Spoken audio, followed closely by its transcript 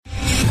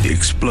the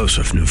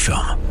explosive new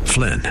film,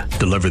 Flynn,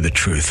 deliver the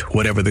truth,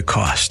 whatever the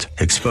cost,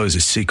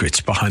 exposes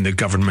secrets behind the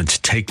government's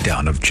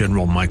takedown of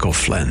General Michael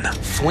Flynn.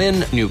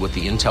 Flynn knew what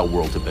the intel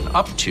world had been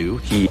up to.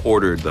 He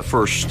ordered the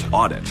first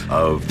audit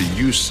of the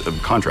use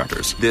of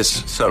contractors.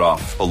 This set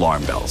off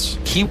alarm bells.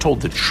 He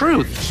told the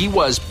truth. He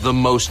was the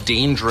most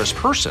dangerous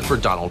person for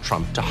Donald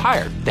Trump to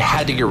hire. They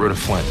had to get rid of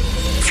Flynn.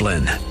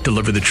 Flynn,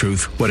 deliver the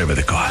truth, whatever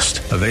the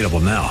cost. Available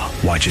now.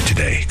 Watch it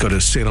today. Go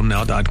to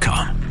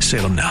salemnow.com.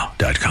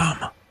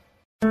 salemnow.com.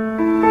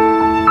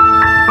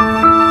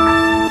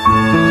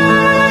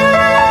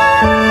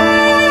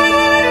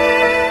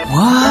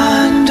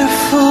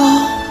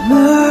 Wonderful,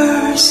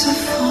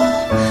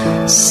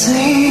 merciful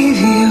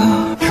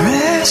Savior,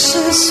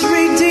 precious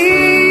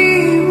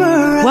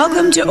Redeemer.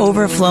 Welcome to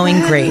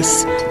Overflowing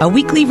Grace, a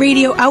weekly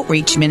radio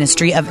outreach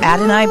ministry of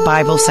Adonai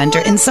Bible Center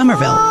in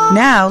Somerville.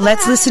 Now,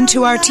 let's listen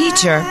to our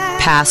teacher,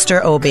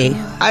 Pastor Obi.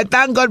 I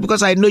thank God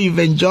because I know you've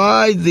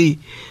enjoyed the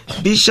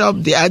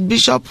bishop, the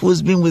archbishop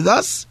who's been with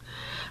us.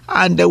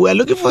 And we're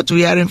looking forward to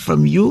hearing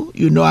from you.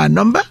 You know our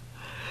number,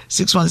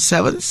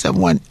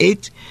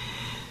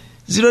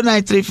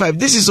 617-718-0935.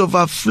 This is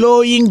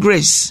Overflowing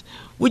Grace,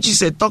 which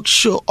is a talk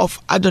show of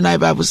Adonai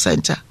Bible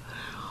Center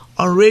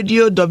on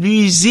Radio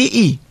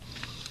WZE.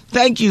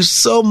 Thank you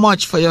so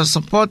much for your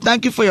support.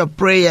 Thank you for your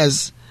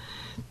prayers.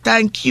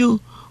 Thank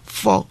you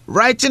for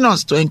writing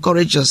us to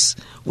encourage us.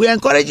 We're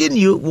encouraging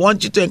you. We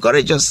want you to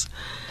encourage us.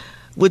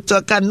 We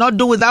cannot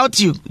do without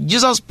you.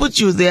 Jesus put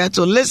you there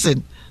to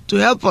listen, to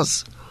help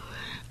us.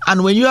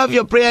 And when you have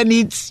your prayer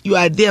needs, you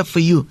are there for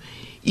you.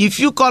 If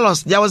you call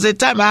us, there was a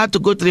time I had to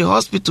go to the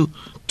hospital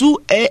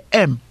 2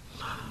 a.m.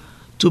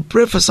 to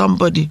pray for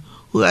somebody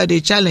who had a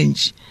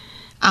challenge.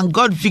 And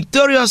God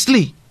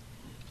victoriously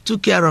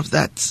took care of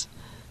that.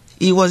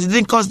 It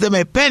didn't cost them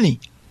a penny.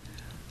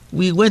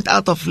 We went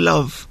out of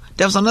love.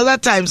 There was another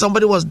time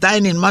somebody was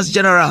dying in Mass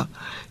General,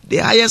 the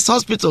highest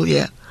hospital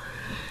here.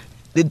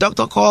 The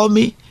doctor called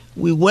me.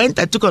 We went.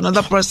 I took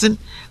another person.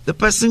 The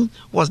person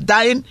was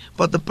dying,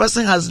 but the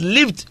person has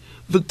lived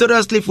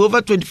victoriously for over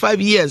 25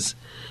 years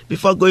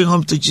before going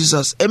home to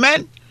Jesus.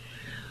 Amen?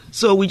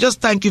 So we just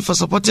thank you for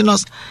supporting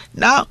us.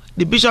 Now,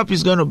 the bishop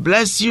is going to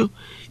bless you.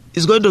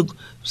 He's going to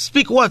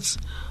speak words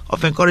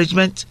of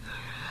encouragement.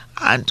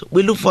 And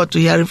we look forward to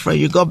hearing from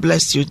you. God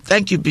bless you.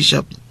 Thank you,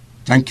 Bishop.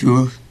 Thank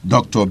you,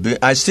 Dr. B.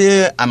 I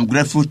say I'm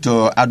grateful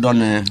to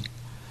Adonai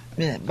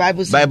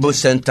Bible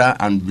Center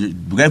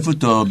and grateful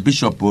to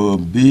Bishop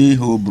B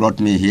who brought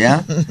me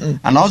here.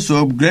 And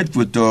also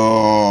grateful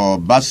to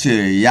Basil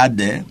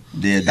Yade,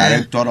 the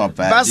director of...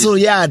 Basil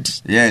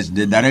Yad. Yes,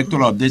 the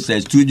director of this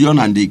studio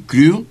and the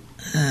crew.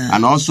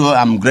 And also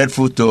I'm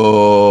grateful to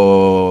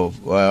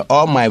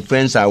all my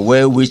friends and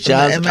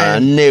well-wishers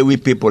and Navy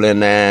people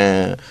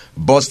in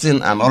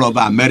Boston and all over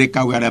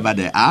America, wherever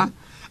they are.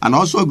 And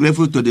also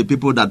grateful to the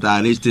people that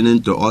are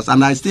listening to us.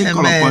 And I still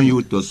call upon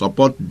you to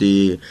support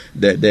the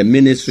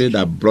ministry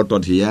that brought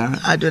us here.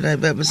 Adonai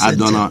Bible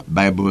Center. Adonai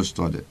Bible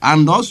Study.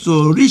 And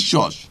also reach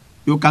us.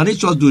 You can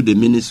reach us through the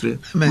ministry.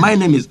 Amen. My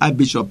name is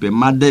Archbishop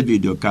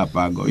David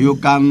Okapago. You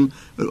can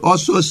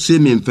also see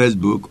me in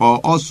Facebook or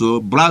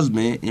also browse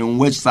me in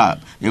WhatsApp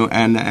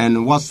and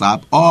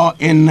WhatsApp or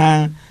in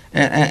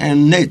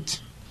net.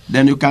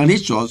 Then you can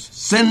reach us,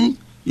 send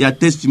your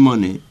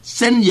testimony,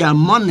 send your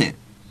money,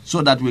 so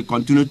that we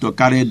continue to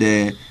carry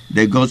the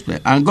gospel.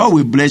 And God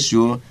will bless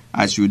you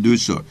as you do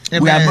so.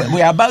 We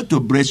are about to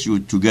bless you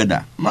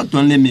together. Not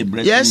only me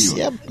blessing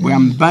you. Yep. We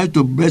are about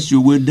to bless you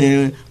with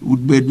the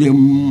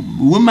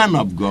woman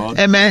of God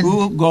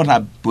who God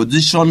has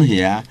positioned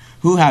here,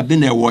 who have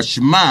been a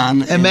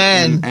watchman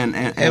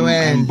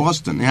in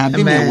Boston. He has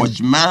been a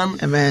watchman,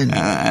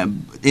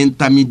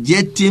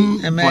 intermediating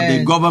for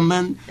the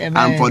government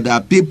and for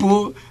the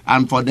people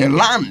and for the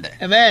land.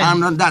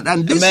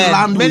 And this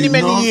land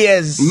many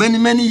years.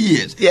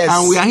 Yes.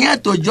 And we are here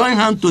to join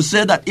hands to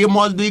say that it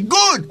must be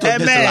good to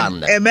this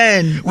land.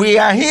 We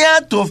are here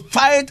to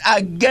fight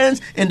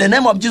against, in the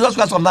name of Jesus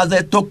Christ of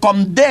Nazareth, to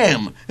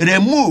condemn,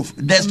 remove,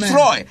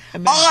 destroy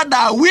all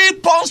the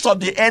weapons of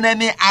the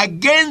enemy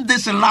against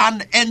this land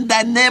in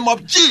the name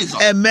of Jesus.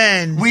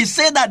 We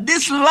say that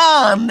this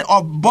land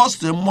of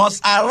Boston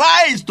must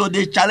arise to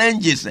the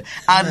challenges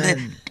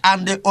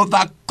and they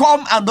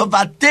overcome and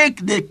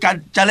overtake the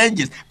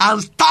challenges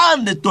and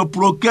stand to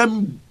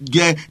proclaim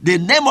the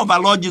name of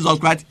our Lord Jesus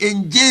Christ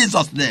in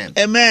Jesus' name.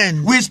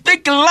 We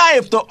speak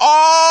life to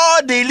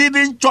all the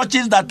living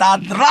churches that are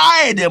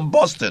dried in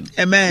Boston.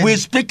 We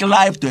speak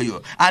life to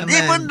you. And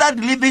even that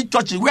living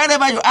churches,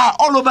 wherever you are,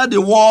 all over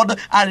the world,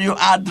 and you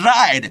are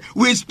dried,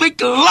 we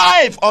speak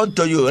life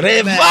unto you.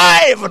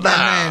 Revive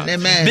now.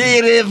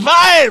 Be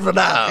revived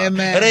now.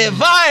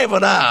 Revive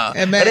now.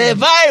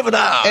 Revive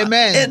now. In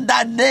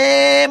the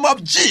name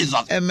of Jesus.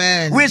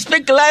 We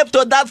speak life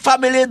to that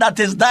family that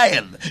is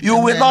dying. You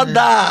will not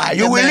die. die.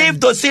 You will live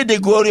to see the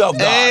glory of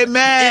God.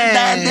 Amen. In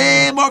the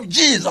name of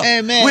Jesus.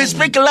 Amen. We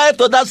speak life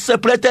to that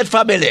separated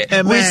family.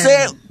 Amen. We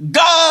say,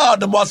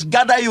 God must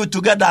gather you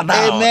together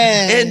now.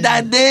 Amen. In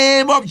the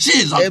name of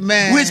Jesus.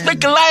 Amen. We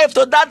speak life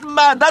to that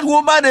man, that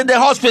woman in the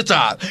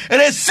hospital.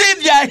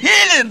 Receive your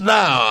healing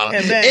now.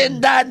 Amen.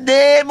 In the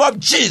name of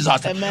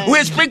Jesus. Amen.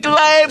 We speak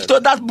life to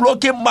that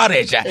broken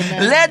marriage.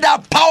 Amen. Let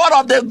the power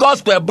of the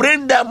gospel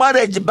bring the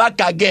marriage back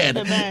again.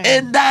 Amen.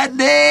 In the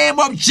name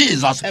of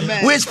Jesus.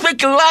 Amen. We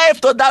speak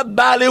life to that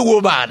barren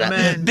woman.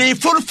 Amen. Be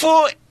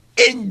fruitful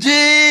in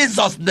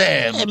Jesus'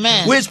 name.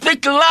 Amen. We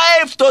speak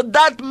life to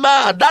that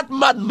man, that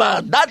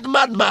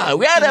madman,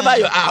 wherever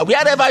you are,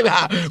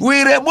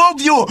 we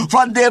remove you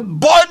from the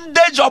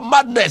bondage of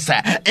madness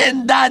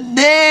in the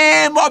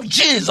name of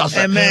Jesus.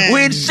 Amen.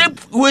 We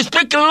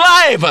speak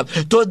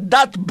life to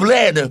that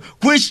brain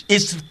which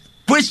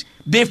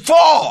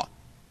before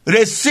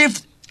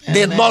received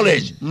the Amen.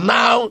 knowledge.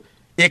 Now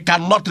it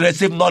cannot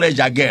receive knowledge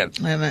again.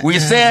 Amen. We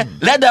say,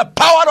 let the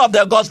power of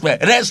the gospel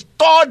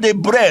restore the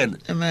brain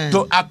Amen.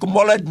 to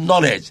accumulate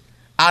knowledge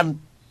and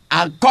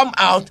come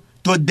out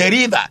to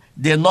deliver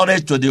the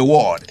knowledge to the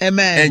world.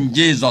 Amen. In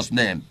Jesus'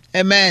 name.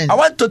 Amen. I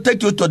want to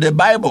take you to the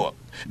Bible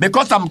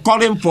because I'm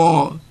calling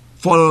for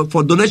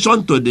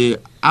donation to the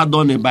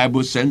Adonai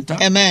Bible Center.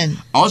 Amen.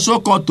 I also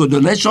call to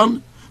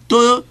donation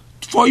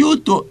for you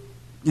to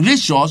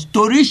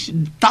reach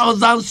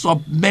thousands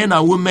of men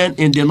and women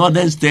in the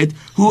northern state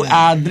who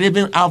are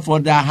driven out for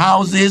their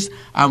houses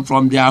and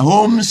from their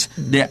homes.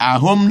 They are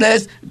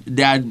homeless.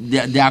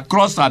 Their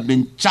crops have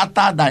been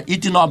shattered and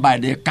eaten up by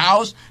the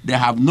cows. They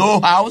have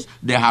no house.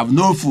 They have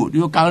no food.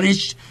 You can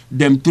reach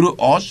them through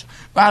us.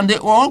 And they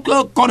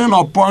also calling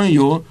upon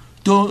you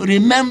to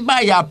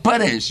remember your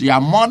parents,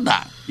 your mother,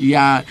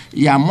 your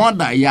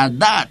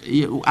dad,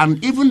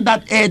 and even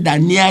that elder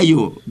near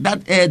you,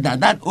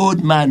 that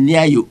old man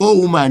near you,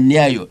 old woman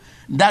near you,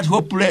 that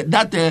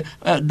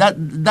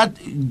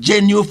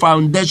genuine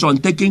foundation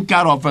taking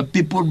care of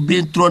people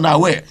being thrown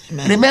away.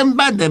 Amen.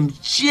 Remember them,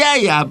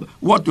 share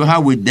what you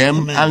have with them,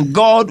 amen, and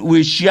God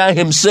will share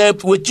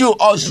Himself with you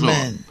also.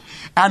 Amen.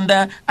 And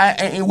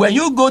when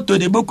you go to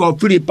the book of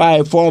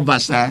Philippi 4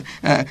 verse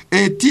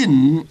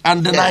 18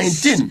 and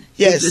 19,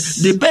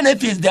 yes, the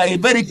benefits there are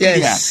very clear.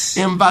 Yes.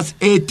 In verse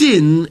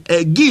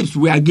 18, gifts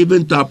were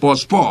given to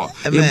Apostle Paul.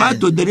 Amen. In fact,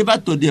 to deliver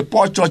to the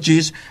poor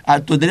churches,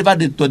 to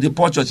the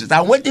poor churches.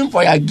 I'm waiting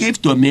for your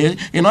gift to me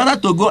in order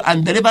to go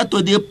and deliver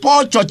to the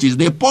poor churches,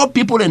 the poor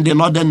people in the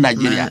northern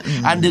Nigeria,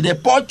 and the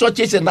poor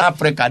churches in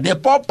Africa, the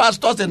poor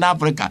pastors in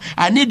Africa.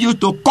 I need you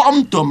to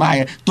come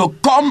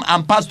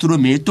and pass through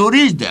me to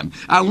reach them.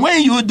 And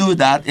when you do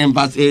that in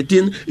verse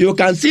 18, you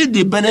can see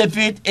the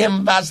benefit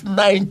in verse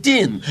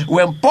 19.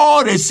 When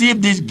Paul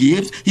received these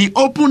gifts, he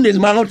opened his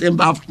mouth in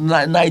verse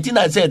 19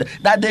 and said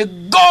that the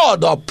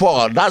God of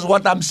Paul, that's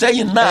what I'm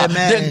saying now,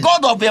 amen, the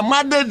God of a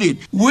man David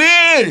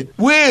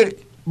will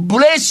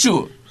bless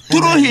you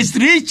through amen, his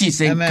riches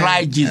in amen,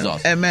 Christ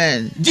Jesus.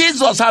 Amen.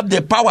 Jesus have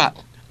the power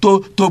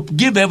to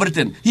give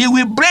everything. He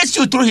will bless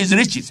you through his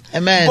riches.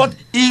 Amen. But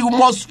you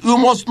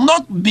must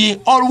not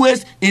be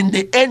always in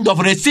the end of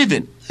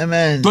receiving.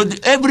 Amen. So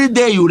every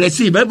day you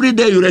receive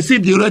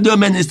the radio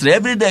ministry.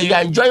 Every day you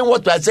are enjoying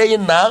what we are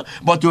saying now,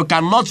 but you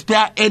cannot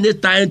spare any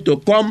time to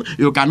come.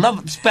 You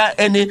cannot spare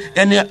any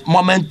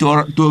moment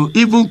to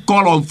even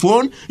call on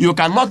phone. You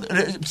cannot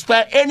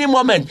spare any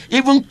moment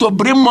even to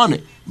bring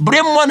money.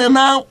 Bring money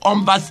now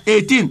on verse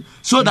 18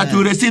 so amen, that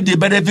you receive the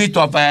benefit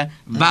of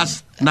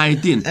verse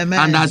 19. Amen.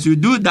 And as you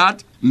do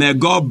that, may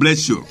God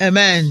bless you.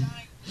 Amen.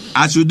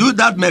 As you do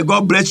that, may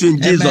God bless you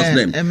in Jesus'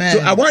 name. Amen.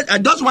 So I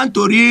just want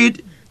to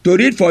read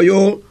for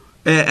you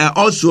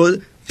also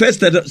 1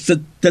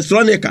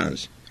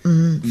 Thessalonians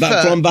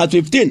from verse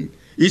 15.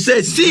 He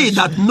says, see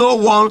that no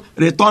one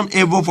return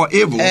evil for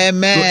evil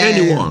amen, to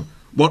anyone,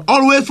 but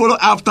always follow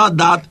after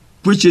that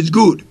which is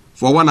good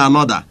for one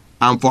another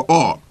and for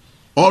all.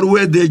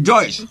 Always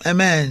rejoice.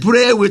 Amen.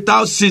 Pray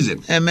without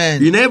ceasing.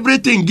 Amen. In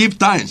everything give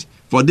thanks,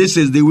 for this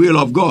is the will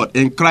of God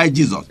in Christ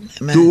Jesus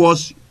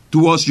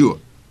towards you.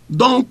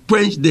 Don't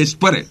quench the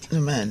spirit.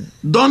 Amen.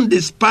 Don't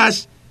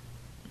despise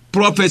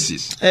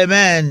prophecies.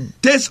 Amen.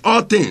 Taste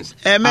all things.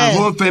 Amen. And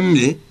hold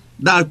firmly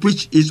that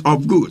which is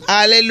of good.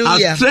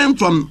 Hallelujah. Abstain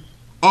from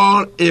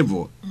all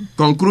evil.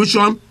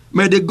 Conclusion,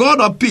 may the God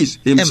of peace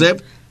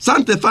himself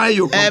sanctify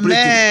you completely.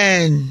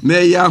 Amen.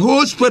 May your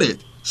whole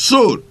spirit,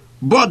 soul,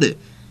 body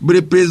be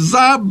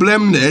preserved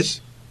blameless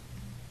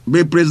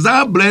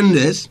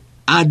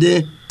at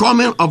the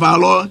coming of our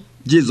Lord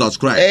Jesus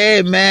Christ.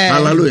 Amen.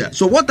 Hallelujah.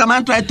 So what am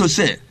I trying to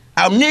say?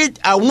 I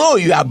know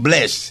you are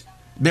blessed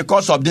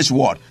because of this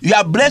word. You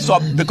are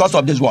blessed because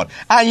of this word.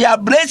 And your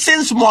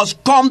blessings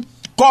must come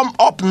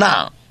up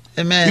now.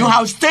 Amen. You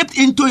have stepped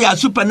into your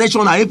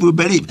supernatural if you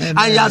believe. Amen.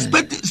 And your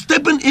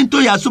stepping into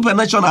your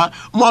supernatural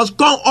must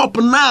come up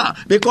now,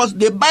 because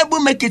the Bible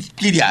makes it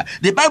clear.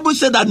 The Bible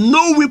said that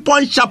no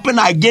weapon sharpened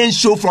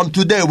against you from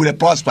today will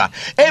prosper.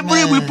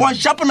 Every weapon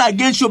sharpened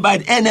against you by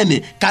the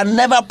enemy can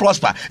never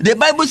prosper. The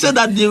Bible said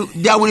that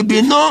there will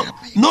be no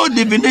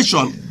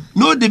divination,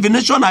 no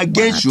divination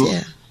against you,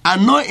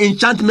 and no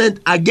enchantment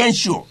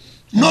against you.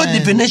 No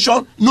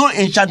divination, no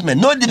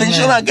enchantment. No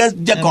divination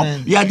against Jacob.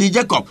 You are the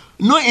Jacob.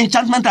 No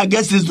enchantment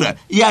against Israel.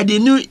 You are the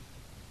new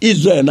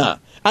Israel now.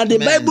 And the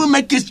Bible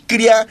makes it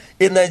clear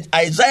in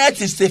Isaiah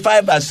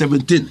 65 verse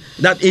 17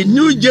 that in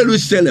New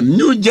Jerusalem,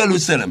 you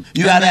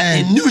are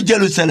in New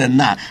Jerusalem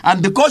now.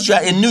 And because you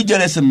are in New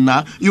Jerusalem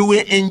now, you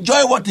will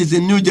enjoy what is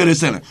in New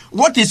Jerusalem.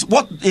 What does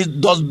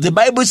the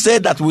Bible say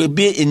that will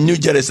be in New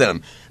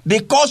Jerusalem?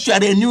 Because you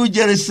are in New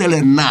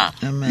Jerusalem now,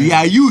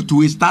 your youth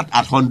will start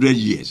at 100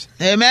 years.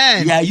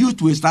 Amen. Your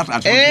youth will start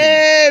at 100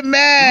 years.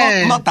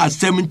 Amen. Not at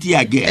 70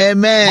 again.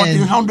 Amen. But in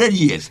 100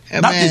 years.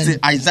 Amen. That is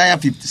Isaiah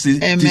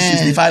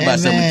 65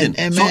 verse 17.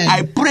 Amen. So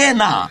I pray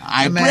now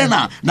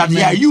that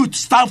your youth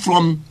start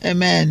from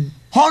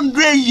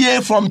 100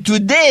 years from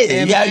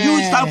today. Your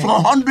youth start from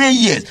 100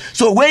 years.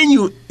 So when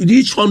you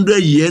reach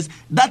 100 years,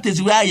 that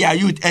is where your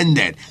youth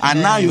ended.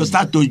 And now you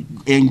start to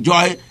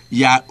enjoy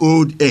your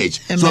old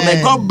age. Amen. So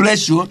may God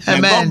bless you. May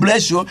God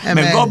bless you.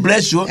 May God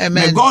bless you.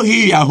 May God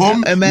heal your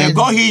home. May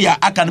God heal your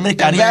academic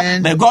career.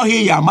 May God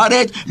heal your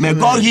marriage. May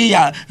God heal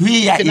your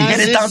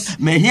inheritance.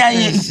 May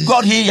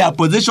God heal your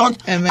position.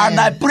 And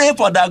I pray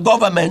for the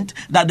government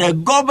that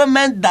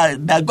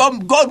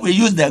God will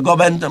use the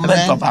government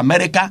of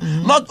America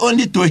not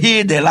only to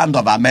heal the land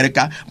of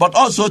America, but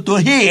also to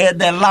heal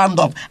the land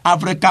of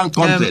African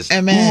countries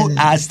who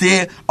are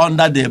still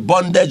under the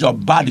bondage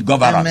of bad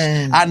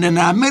governance. And in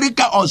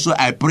America also,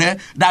 I pray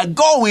that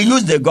God will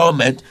use the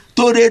government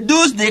to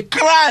reduce the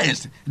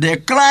crimes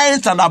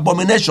and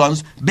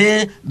abominations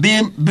being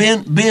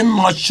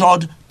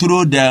nurtured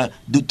through the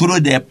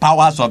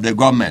powers of the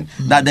government.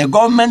 That the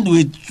government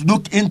will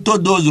look into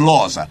those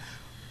laws,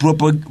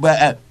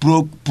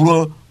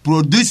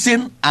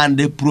 producing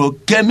and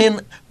proclaiming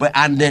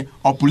and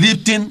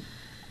uplifting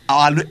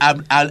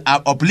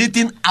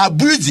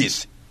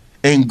abuses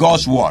in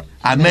God's word.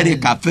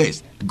 America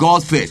first.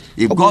 God first.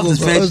 If God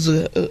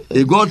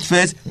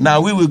first, now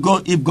we will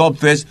go. If God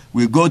first,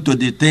 we go to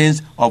the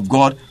things of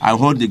God and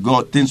hold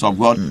the things of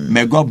God.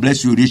 May God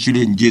bless you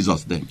richly in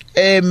Jesus' name.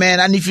 Amen.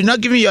 And if you're not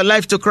giving your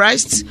life to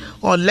Christ,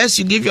 or unless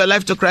you give your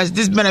life to Christ,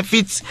 these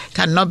benefits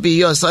cannot be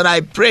yours. So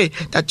I pray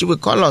that you will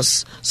call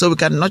us so we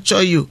can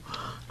nurture you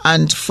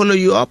and follow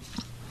you up,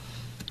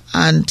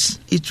 and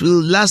it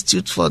will last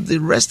you for the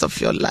rest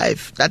of your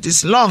life. That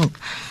is long.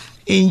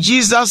 In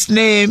Jesus'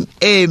 name,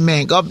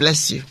 amen. God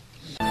bless you.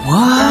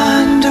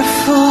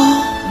 Wonderful,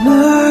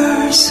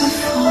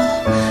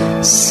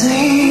 merciful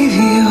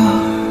Savior,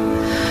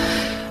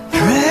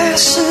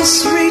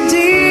 precious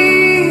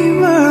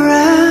Redeemer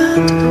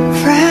and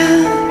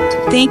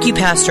friend. Thank you,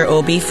 Pastor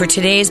Obi, for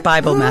today's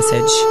Bible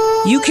message.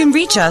 You can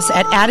reach us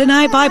at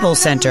Adonai Bible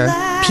Center,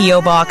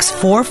 P.O. Box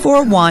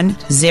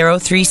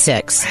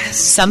 441036,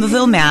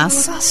 Somerville,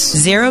 Mass.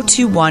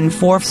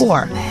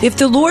 02144. If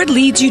the Lord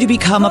leads you to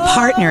become a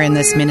partner in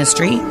this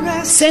ministry,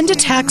 send a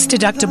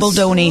tax-deductible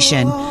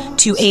donation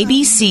to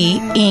ABC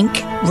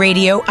Inc.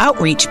 Radio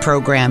Outreach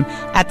Program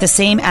at the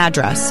same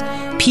address,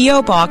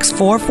 P.O. Box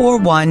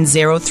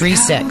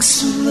 441036,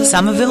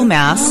 Somerville,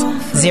 Mass.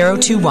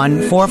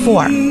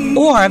 02144.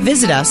 Or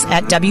visit us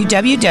at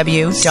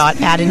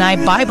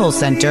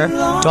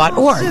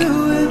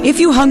www.AdonaiBibleCenter.org. If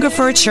you hunger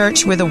for a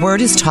church where the Word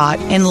is taught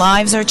and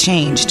lives are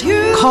changed,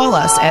 call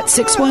us at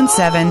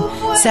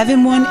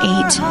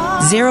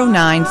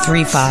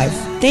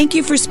 617-718-0935. Thank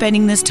you for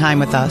spending this time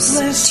with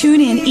us.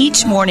 Tune in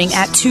each morning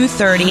at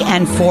 2:30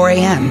 and 4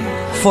 a.m.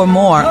 for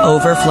more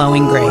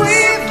Overflowing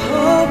Grace.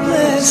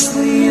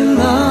 Hopelessly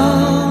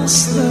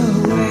lost the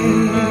way.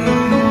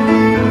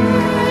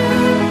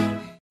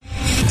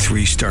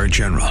 3-star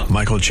General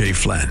Michael J.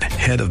 Flynn,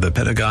 head of the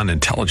Pentagon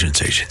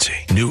Intelligence Agency,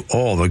 knew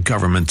all the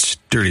government's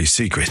dirty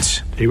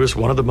secrets. He was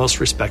one of the most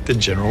respected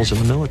generals in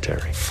the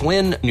military.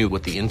 Flynn knew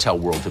what the intel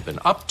world had been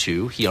up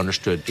to. He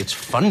understood its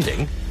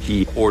funding.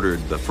 He ordered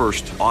the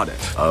first audit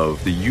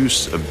of the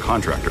use of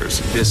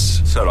contractors.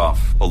 This set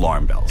off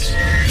alarm bells.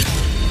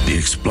 The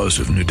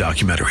explosive new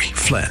documentary,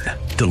 Flynn,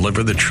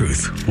 Deliver the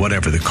Truth,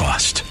 Whatever the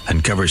Cost,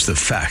 uncovers the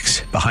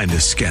facts behind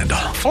this scandal.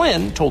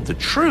 Flynn told the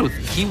truth.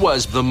 He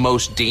was the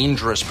most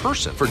dangerous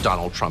person for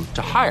Donald Trump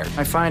to hire.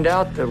 I find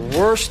out the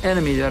worst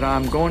enemy that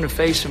I'm going to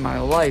face in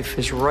my life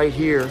is right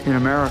here in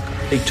America.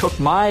 They took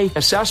my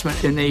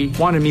assessment and they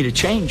wanted me to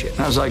change it. And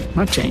I was like, I'm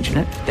not changing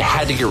it. They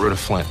had to get rid of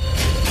Flynn.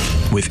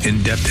 With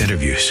in-depth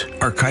interviews,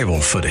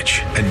 archival footage,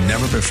 and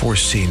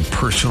never-before-seen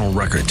personal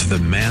records of the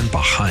man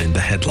behind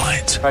the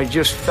headlines. I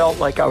just felt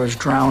like I was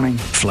drowning.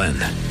 Flynn,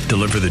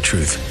 Deliver the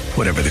Truth,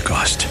 Whatever the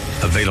Cost.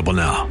 Available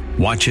now.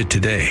 Watch it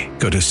today.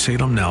 Go to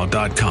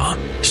salemnow.com.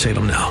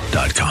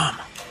 salemnow.com.